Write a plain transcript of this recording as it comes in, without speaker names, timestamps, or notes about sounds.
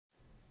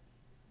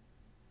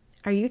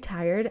Are you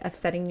tired of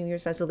setting New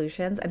Year's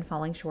resolutions and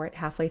falling short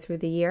halfway through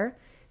the year?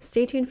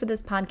 Stay tuned for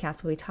this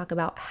podcast where we talk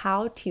about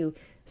how to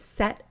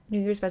set New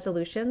Year's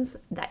resolutions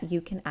that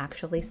you can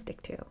actually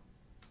stick to.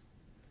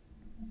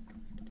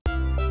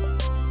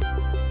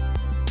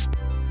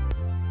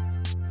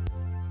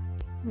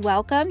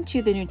 Welcome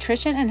to the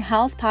Nutrition and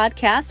Health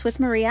Podcast with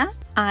Maria.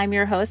 I'm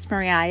your host,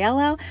 Maria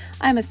Aiello.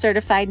 I'm a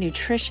certified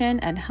nutrition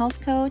and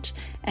health coach,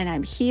 and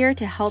I'm here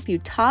to help you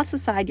toss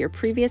aside your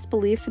previous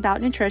beliefs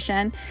about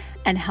nutrition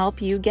and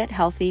help you get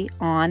healthy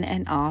on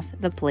and off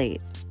the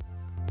plate.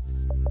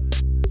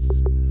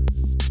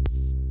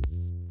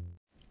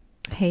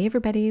 Hey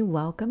everybody,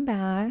 welcome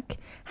back.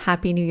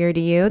 Happy New Year to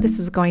you. This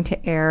is going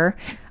to air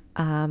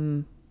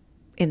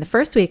in the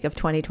first week of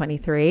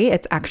 2023.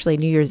 It's actually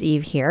New Year's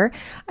Eve here.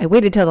 I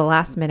waited till the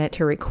last minute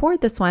to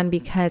record this one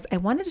because I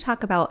wanted to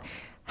talk about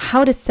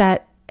how to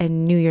set a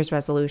New Year's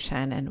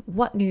resolution and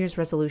what New Year's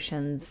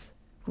resolutions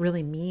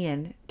really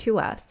mean to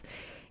us.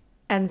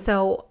 And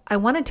so I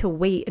wanted to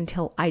wait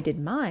until I did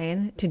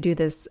mine to do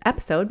this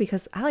episode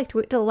because I like to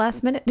wait till the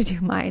last minute to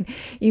do mine.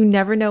 You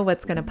never know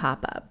what's going to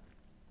pop up.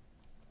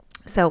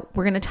 So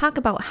we're going to talk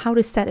about how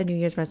to set a New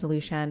Year's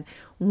resolution,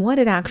 what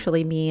it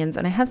actually means,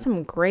 and I have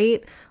some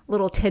great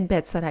little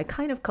tidbits that I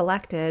kind of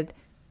collected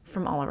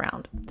from all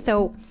around.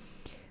 So,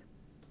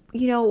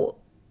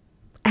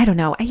 I don't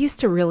know. I used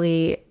to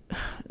really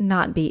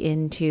not be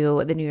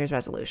into the New Year's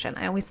resolution.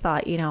 I always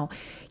thought,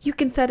 you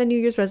can set a New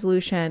Year's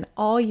resolution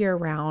all year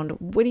round.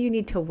 What do you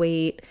need to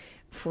wait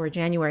for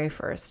January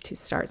 1st to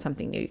start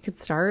something new? You could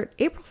start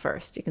April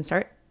 1st. You can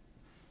start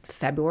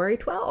February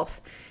 12th.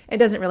 It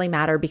doesn't really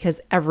matter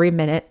because every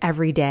minute,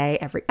 every day,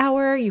 every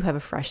hour, you have a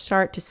fresh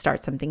start to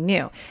start something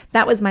new.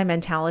 That was my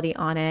mentality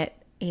on it.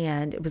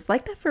 And it was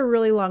like that for a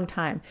really long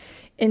time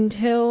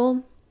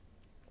until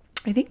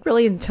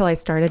I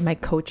started my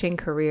coaching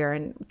career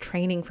and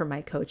training for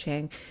my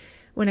coaching.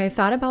 When I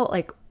thought about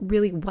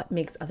really what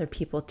makes other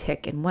people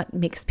tick and what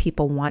makes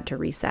people want to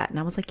reset. And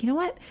I was like, you know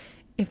what?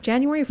 If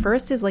January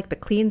 1st is the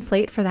clean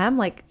slate for them,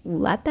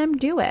 let them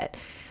do it.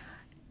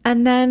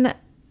 And then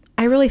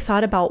I really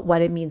thought about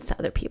what it means to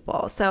other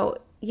people. So,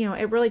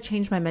 it really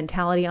changed my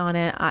mentality on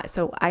it.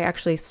 So I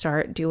actually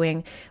start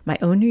doing my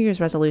own New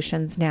Year's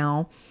resolutions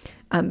now,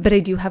 but I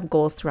do have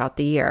goals throughout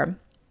the year.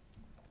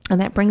 And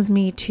that brings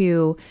me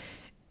to,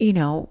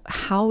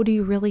 how do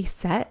you really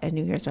set a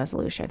New Year's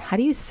resolution? How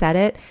do you set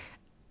it?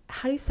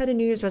 How do you set a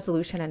New Year's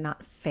resolution and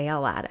not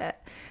fail at it?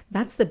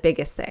 That's the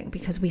biggest thing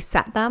because we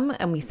set them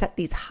and we set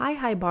these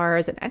high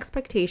bars and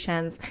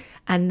expectations.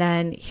 And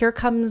then here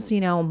comes,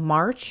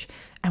 March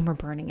and we're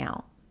burning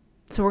out.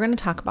 So we're going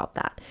to talk about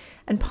that.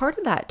 And part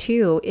of that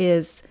too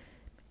is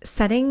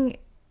setting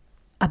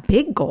a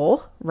big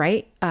goal,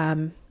 right?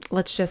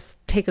 Let's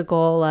just take a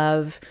goal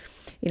of,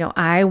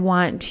 I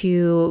want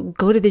to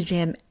go to the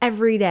gym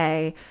every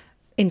day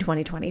in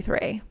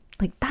 2023.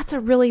 That's a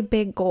really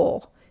big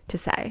goal to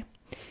say.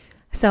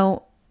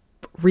 So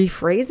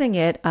rephrasing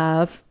it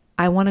of,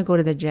 I want to go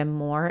to the gym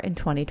more in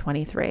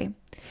 2023.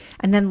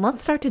 And then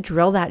let's start to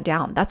drill that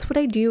down. That's what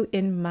I do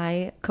in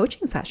my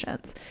coaching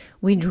sessions.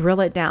 We drill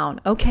it down.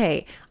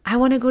 Okay, I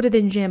want to go to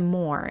the gym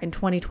more in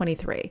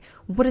 2023.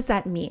 What does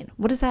that mean?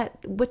 What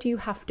do you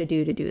have to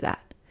do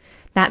that?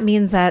 That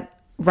means that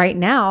right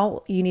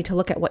now you need to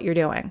look at what you're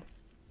doing.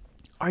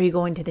 Are you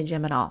going to the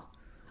gym at all?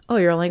 Oh,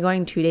 you're only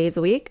going 2 days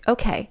a week?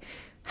 Okay.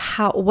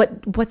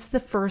 What's the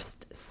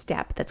first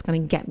step that's going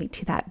to get me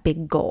to that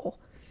big goal?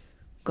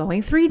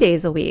 Going 3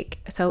 days a week.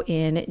 So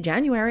in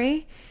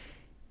January,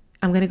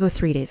 I'm going to go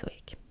 3 days a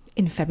week.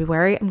 In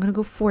February, I'm going to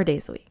go 4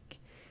 days a week.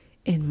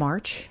 In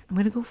March, I'm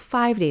going to go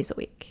 5 days a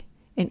week.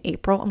 In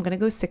April, I'm going to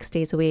go 6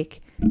 days a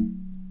week.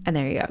 And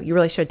there you go. You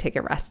really should take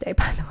a rest day,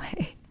 by the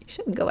way. You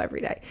shouldn't go every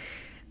day.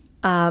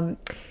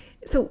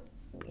 So,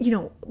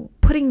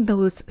 putting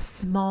those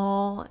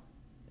small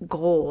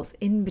goals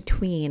in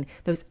between,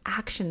 those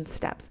action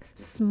steps,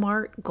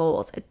 smart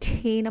goals,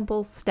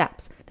 attainable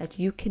steps that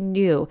you can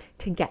do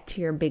to get to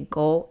your big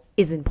goal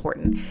is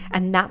important.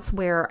 And that's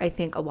where I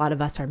think a lot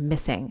of us are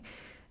missing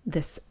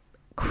this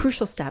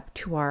crucial step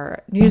to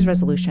our New Year's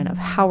resolution of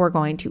how we're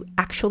going to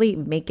actually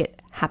make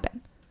it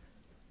happen.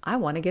 I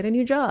want to get a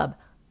new job.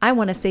 I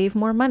want to save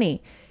more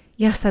money.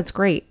 Yes, that's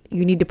great.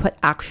 You need to put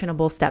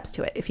actionable steps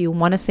to it. If you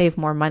want to save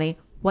more money,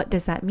 what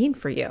does that mean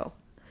for you?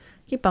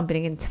 I keep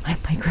bumping into my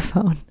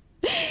microphone.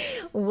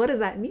 What does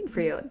that mean for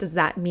you? Does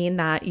that mean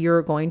that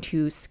you're going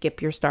to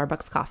skip your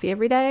Starbucks coffee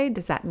every day?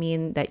 Does that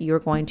mean that you're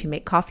going to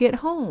make coffee at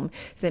home?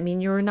 Does that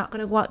mean you're not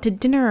going to go out to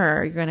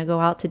dinner? You're going to go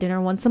out to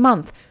dinner once a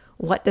month?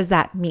 What does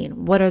that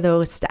mean? What are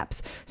those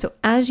steps? So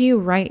as you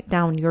write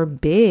down your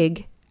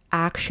big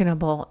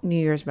actionable New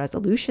Year's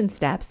resolution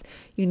steps,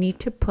 you need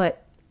to put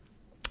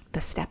the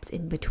steps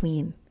in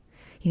between.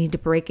 You need to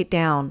break it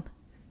down.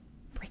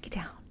 Break it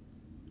down.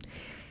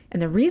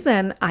 And the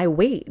reason I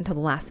wait until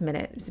the last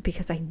minute is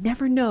because I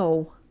never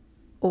know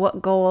what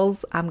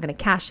goals I'm going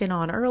to cash in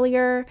on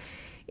earlier.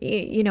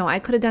 I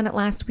could have done it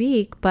last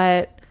week,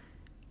 but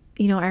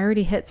I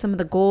already hit some of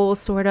the goals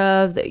sort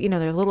of, they're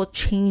a little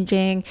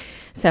changing.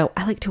 So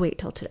I like to wait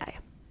till today.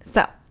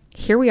 So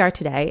here we are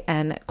today.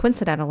 And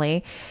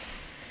coincidentally,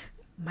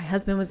 my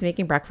husband was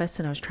making breakfast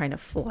and I was trying to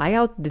fly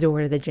out the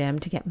door to the gym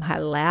to get my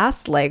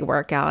last leg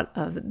workout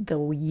of the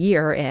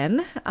year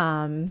in.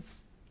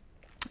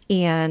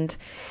 And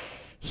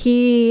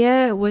he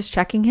was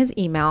checking his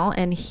email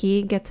and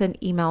he gets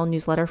an email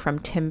newsletter from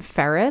Tim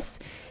Ferriss.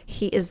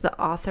 He is the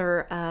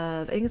author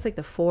of, I think it's like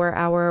the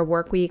 4-Hour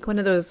Work Week, one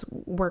of those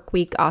work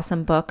week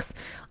awesome books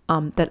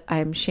that I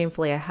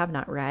have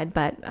not read.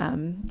 But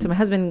so my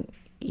husband,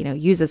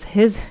 uses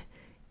his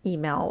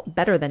email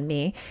better than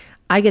me.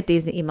 I get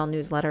these email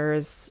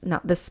newsletters,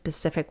 not this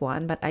specific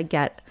one, but I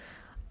get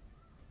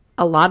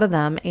a lot of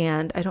them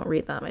and I don't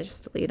read them. I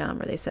just delete them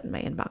or they sit in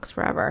my inbox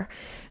forever.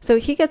 So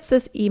he gets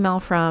this email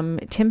from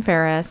Tim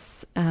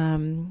Ferriss.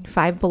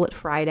 5 Bullet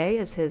Friday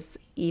is his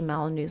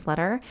email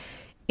newsletter.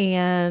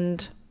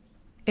 And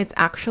it's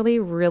actually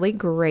really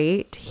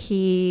great.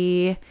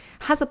 He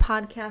has a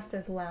podcast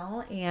as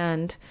well.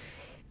 And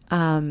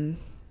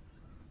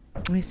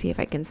let me see if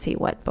I can see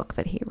what book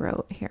that he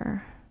wrote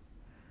here.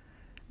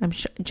 I'm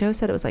sure Joe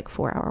said it was like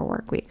 4-Hour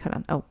Work Week. Hold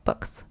on. Oh,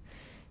 books.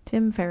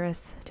 Tim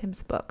Ferriss,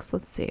 Tim's books.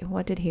 Let's see.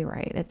 What did he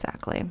write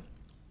exactly?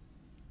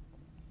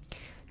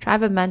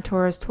 Tribe of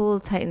Mentors, Tool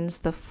of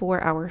Titans, The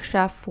 4-Hour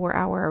Chef,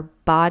 4-Hour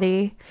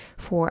Body,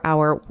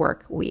 4-Hour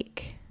Work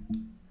Week.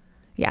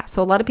 Yeah,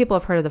 so a lot of people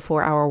have heard of the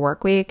 4-Hour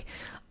Work Week.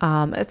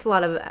 It's a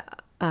lot of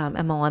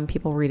MLM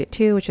people read it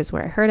too, which is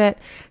where I heard it.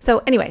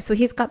 So anyway, so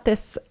he's got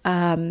this,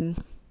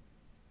 and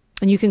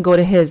you can go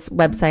to his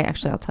website.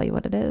 Actually, I'll tell you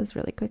what it is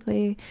really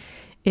quickly.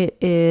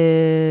 It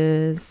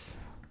is...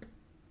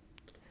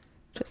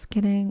 Just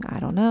kidding. I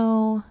don't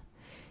know.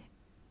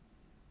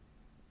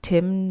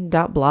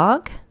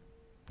 Tim.blog.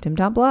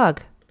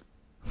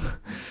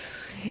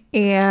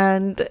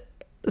 And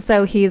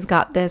so he's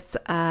got this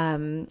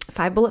 5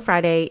 Bullet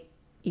Friday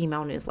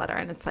email newsletter.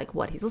 And it's like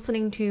what he's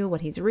listening to,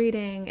 what he's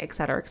reading, et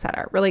cetera, et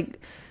cetera. Really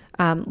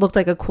looked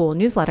like a cool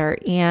newsletter.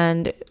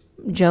 And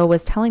Joe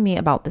was telling me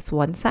about this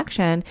one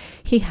section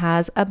he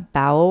has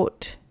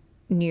about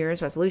New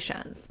Year's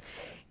resolutions.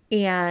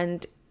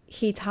 And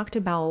he talked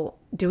about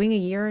doing a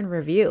year in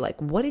review. Like,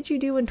 what did you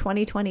do in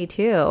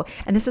 2022?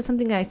 And this is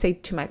something I say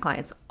to my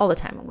clients all the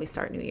time when we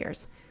start New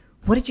Year's.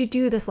 What did you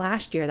do this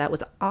last year? That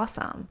was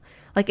awesome.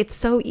 Like, it's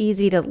so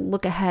easy to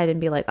look ahead and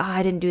be like, oh,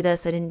 I didn't do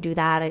this. I didn't do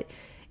that. I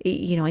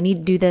need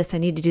to do this. I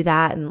need to do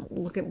that. And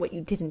look at what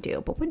you didn't do.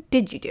 But what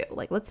did you do?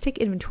 Like, let's take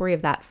inventory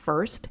of that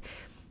first.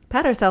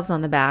 Pat ourselves on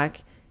the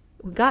back.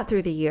 We got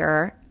through the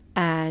year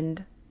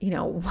and,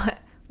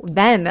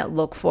 then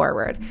look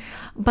forward.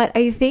 But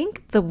I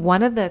think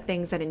one of the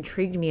things that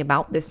intrigued me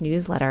about this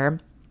newsletter,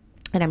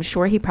 and I'm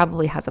sure he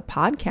probably has a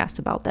podcast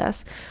about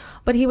this,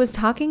 but he was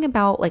talking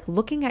about like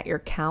looking at your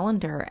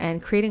calendar and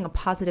creating a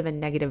positive and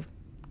negative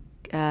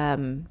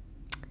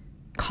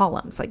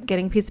columns, like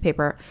getting a piece of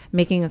paper,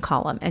 making a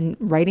column and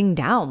writing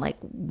down like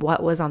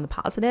what was on the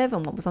positive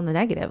and what was on the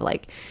negative.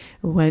 Like,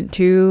 went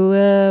to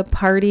a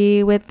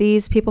party with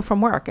these people from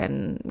work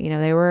and,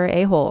 they were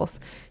a-holes.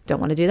 Don't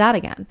want to do that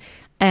again.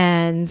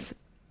 And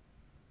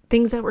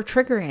things that were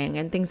triggering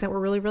and things that were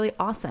really, really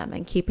awesome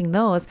and keeping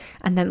those,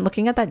 and then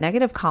looking at that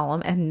negative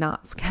column and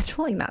not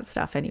scheduling that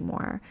stuff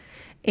anymore.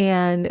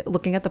 And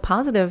looking at the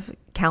positive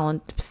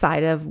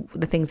side of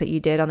the things that you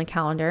did on the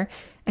calendar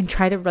and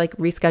try to like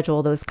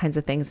reschedule those kinds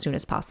of things as soon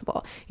as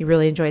possible. You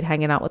really enjoyed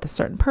hanging out with a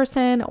certain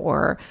person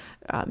or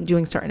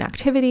doing certain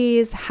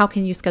activities. How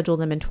can you schedule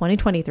them in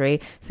 2023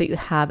 so you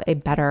have a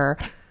better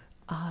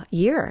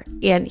year?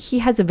 And he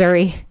has a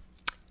very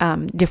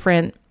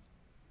different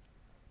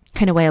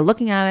kind of way of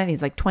looking at it.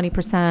 He's like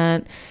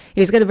 20%.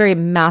 He's got a very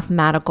not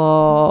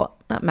mathematical,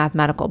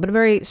 but a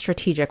very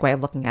strategic way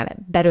of looking at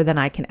it, better than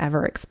I can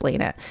ever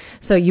explain it.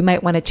 So you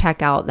might want to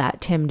check out that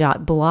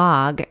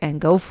tim.blog and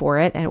go for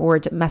it,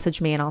 or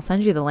message me and I'll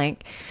send you the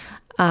link.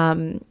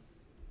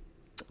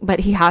 But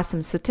he has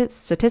some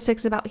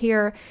statistics about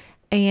here.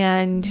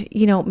 And,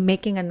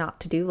 making a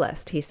not to-do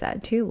list, he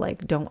said too,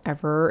 like, don't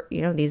ever,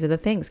 these are the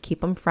things,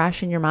 keep them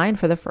fresh in your mind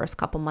for the first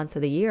couple months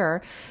of the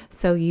year.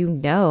 So,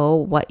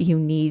 what you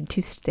need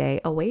to stay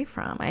away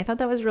from. I thought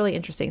that was really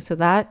interesting. So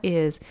that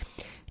is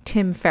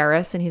Tim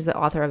Ferriss, and he's the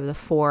author of the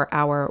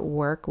 4-Hour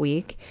Work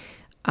Week.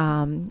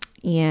 And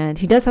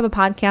he does have a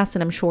podcast,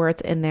 and I'm sure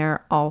it's in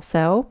there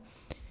also.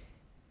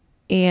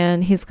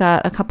 And he's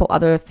got a couple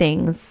other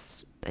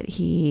things that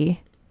he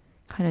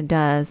kind of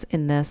does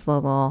in this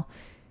little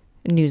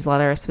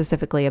newsletter,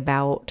 specifically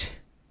about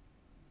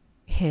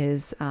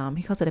his,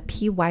 he calls it a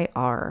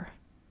PYR,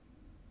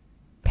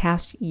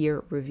 past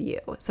year review.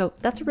 So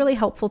that's a really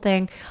helpful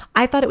thing.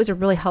 I thought it was a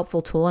really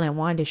helpful tool and I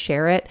wanted to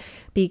share it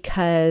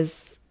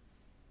because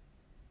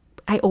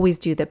I always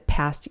do the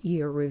past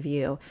year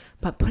review,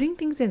 but putting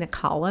things into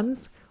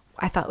columns,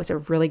 I thought was a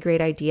really great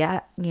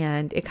idea.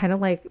 And it kind of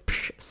like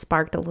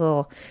sparked a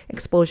little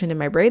explosion in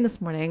my brain this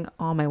morning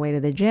on my way to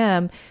the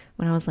gym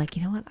when I was like,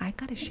 you know what, I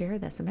got to share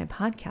this in my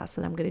podcast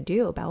that I'm going to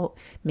do about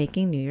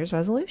making New Year's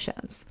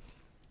resolutions.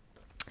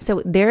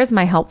 So there's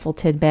my helpful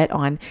tidbit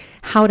on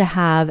how to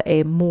have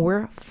a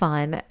more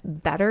fun,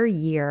 better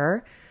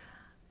year,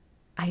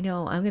 I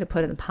know I'm going to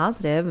put in the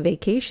positive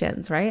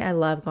vacations, right? I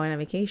love going on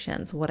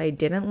vacations. What I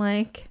didn't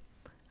like,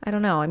 I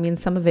don't know. I mean,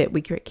 some of it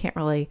we can't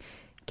really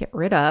get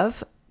rid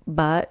of,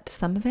 but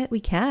some of it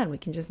we can. We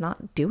can just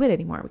not do it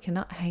anymore. We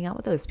cannot hang out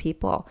with those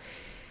people.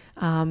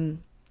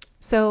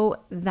 So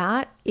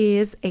that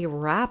is a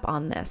wrap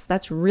on this.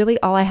 That's really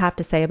all I have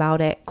to say about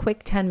it.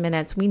 Quick 10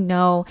 minutes. We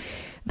know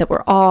that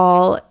we're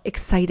all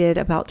excited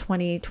about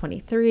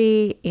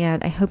 2023,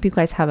 and I hope you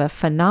guys have a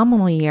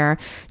phenomenal year.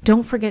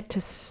 Don't forget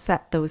to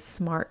set those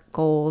SMART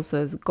goals,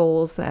 those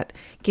goals that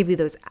give you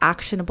those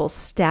actionable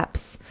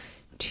steps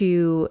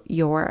to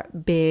your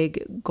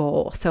big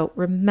goal. So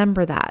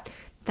remember that.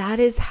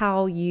 That is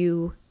how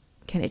you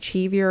can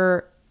achieve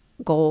your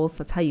goals.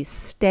 That's how you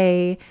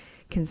stay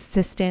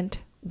consistent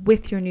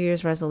with your New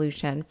Year's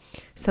resolution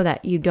so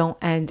that you don't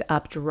end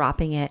up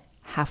dropping it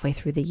halfway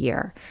through the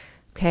year.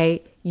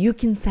 Okay. You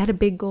can set a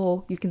big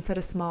goal. You can set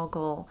a small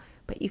goal,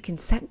 but you can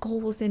set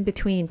goals in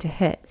between to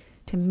hit,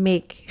 to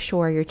make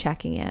sure you're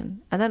checking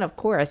in. And then of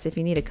course, if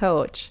you need a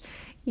coach,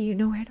 you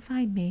know where to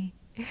find me.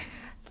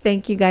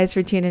 Thank you guys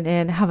for tuning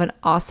in. Have an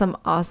awesome,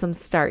 awesome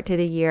start to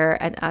the year.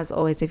 And as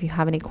always, if you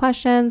have any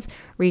questions,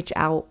 reach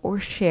out or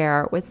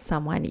share with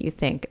someone you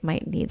think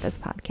might need this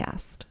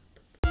podcast.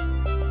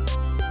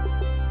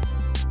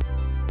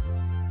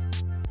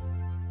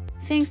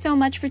 Thanks so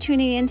much for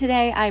tuning in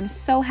today. I'm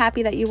so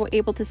happy that you were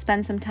able to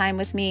spend some time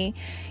with me.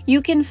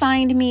 You can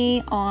find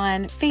me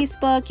on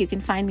Facebook. You can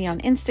find me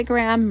on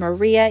Instagram,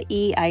 Maria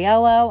E.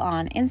 Aiello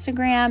on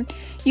Instagram.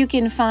 You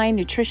can find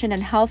Nutrition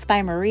and Health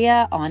by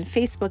Maria on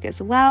Facebook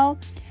as well.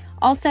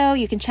 Also,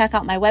 you can check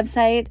out my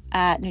website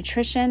at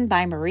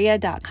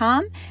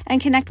nutritionbymaria.com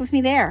and connect with me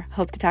there.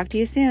 Hope to talk to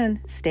you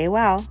soon. Stay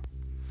well.